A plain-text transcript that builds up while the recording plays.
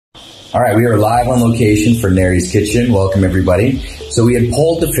All right, we are live on location for Nary's Kitchen. Welcome, everybody. So we had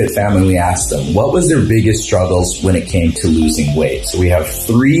polled the Fit Fam and we asked them, what was their biggest struggles when it came to losing weight? So we have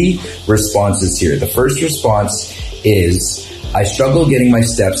 3 responses here. The first response is, I struggle getting my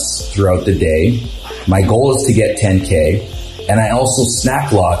steps throughout the day. My goal is to get 10K, and I also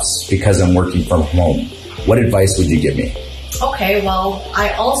snack lots because I'm working from home. What advice would you give me? Okay, well,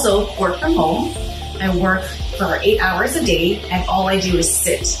 I also work from home. I work for 8 hours a day, and all I do is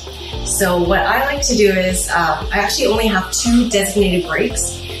sit. So what I like to do is, I actually only have 2 designated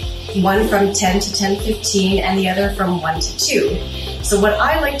breaks, one from 10 to 10:15 and the other from 1 to 2. So what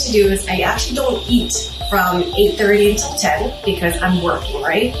I like to do is I actually don't eat from 8:30 until 10 because I'm working,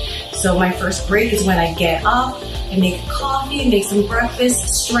 right? So my first break is when I get up, I make coffee, make some breakfast,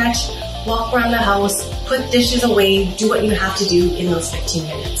 stretch, walk around the house, put dishes away, do what you have to do in those 15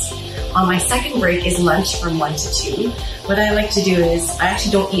 minutes. On my second break is lunch from 1 to 2. What I like to do is I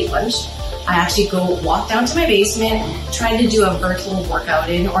actually don't eat lunch. I actually go walk down to my basement, try to do a virtual workout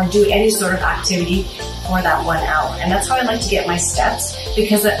in or do any sort of activity for that 1 hour. And that's how I like to get my steps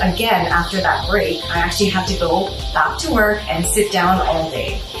because again, after that break, I actually have to go back to work and sit down all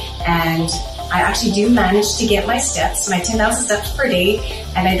day. And I actually do manage to get my steps, my 10,000 steps per day,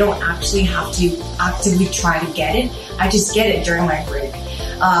 and I don't actually have to actively try to get it. I just get it during my break.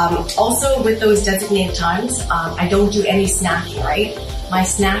 Also with those designated times, I don't do any snacking, right? My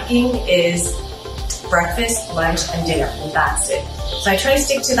snacking is breakfast, lunch, and dinner, and that's it. So I try to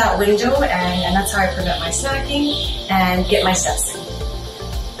stick to that window, and that's how I prevent my snacking and get my steps in.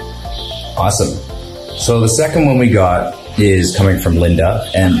 Awesome. So the second one we got is coming from Linda,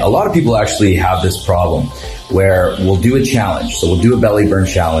 and a lot of people actually have this problem where we'll do a challenge. So we'll do a belly burn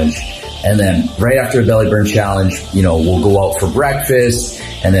challenge, and then right after a belly burn challenge, we'll go out for breakfast,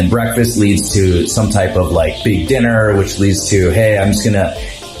 and then breakfast leads to some type of like big dinner, which leads to, hey, I'm just gonna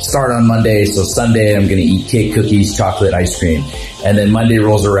start on Monday, so Sunday I'm gonna eat cake, cookies, chocolate, ice cream. And then Monday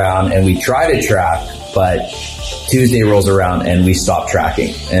rolls around and we try to track, but Tuesday rolls around and we stop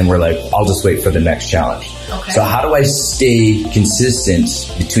tracking. And we're like, I'll just wait for the next challenge. Okay. So how do I stay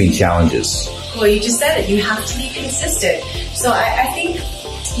consistent between challenges? Well, you just said it, you have to be consistent. So I think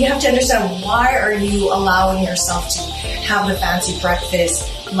you have to understand, why are you allowing yourself to have the fancy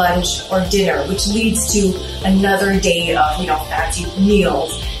breakfast, lunch, or dinner, which leads to another day of, fancy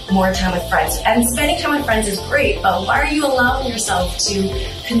meals, more time with friends. And spending time with friends is great, but why are you allowing yourself to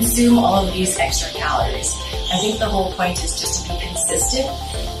consume all of these extra calories? I think the whole point is just to be consistent.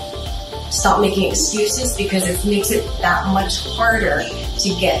 Stop making excuses because it makes it that much harder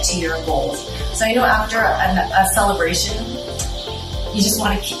to get to your goals. So I know after a celebration, you just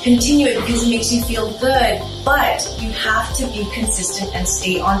want to continue it because it makes you feel good, but you have to be consistent and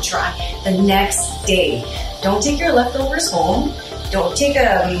stay on track the next day. Don't take your leftovers home. Don't take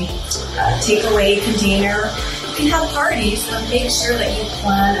a takeaway container. You can have parties, but make sure that you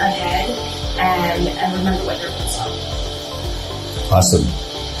plan ahead and remember what your goals are. Awesome.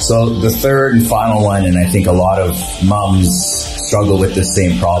 So the third and final one, and I think a lot of moms struggle with the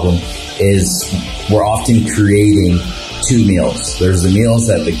same problem, is we're often creating 2 meals. There's the meals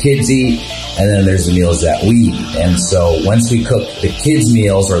that the kids eat, and then there's the meals that we eat. And so once we cook the kids'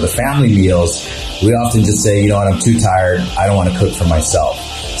 meals or the family meals, we often just say, I'm too tired. I don't want to cook for myself.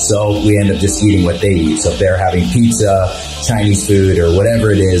 So we end up just eating what they eat. So if they're having pizza, Chinese food, or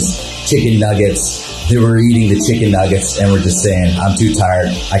whatever it is, chicken nuggets, we're eating the chicken nuggets and we're just saying, I'm too tired.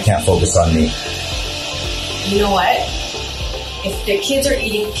 I can't focus on me. You know what? If the kids are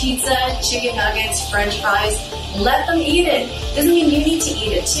eating pizza, chicken nuggets, French fries, let them eat it. Doesn't mean you need to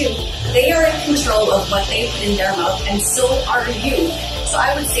eat it too. They are in control of what they put in their mouth, and so are you. So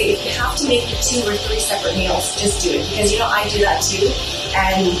I would say if you have to make the 2 or 3 separate meals, just do it. Because I do that too.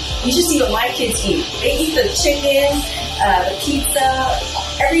 And you should see what my kids eat. They eat the chicken, the pizza,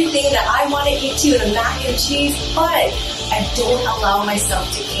 everything that I want to eat too, the mac and cheese, but I don't allow myself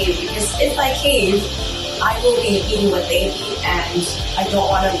to cave, because if I cave, I will be eating what they eat, and I don't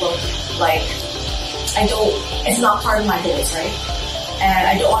want to look like it's not part of my goals, right? And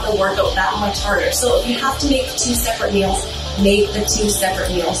I don't want to work out that much harder. So if you have to make 2 separate meals, make the 2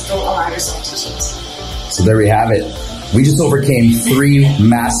 separate meals. Don't allow yourself to cheat. So there we have it. We just overcame 3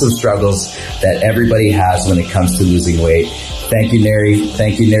 massive struggles that everybody has when it comes to losing weight. Thank you, Nary.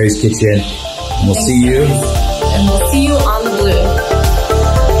 Thank you, Nary's Kitchen. And we'll see you. And we'll see you on the blue.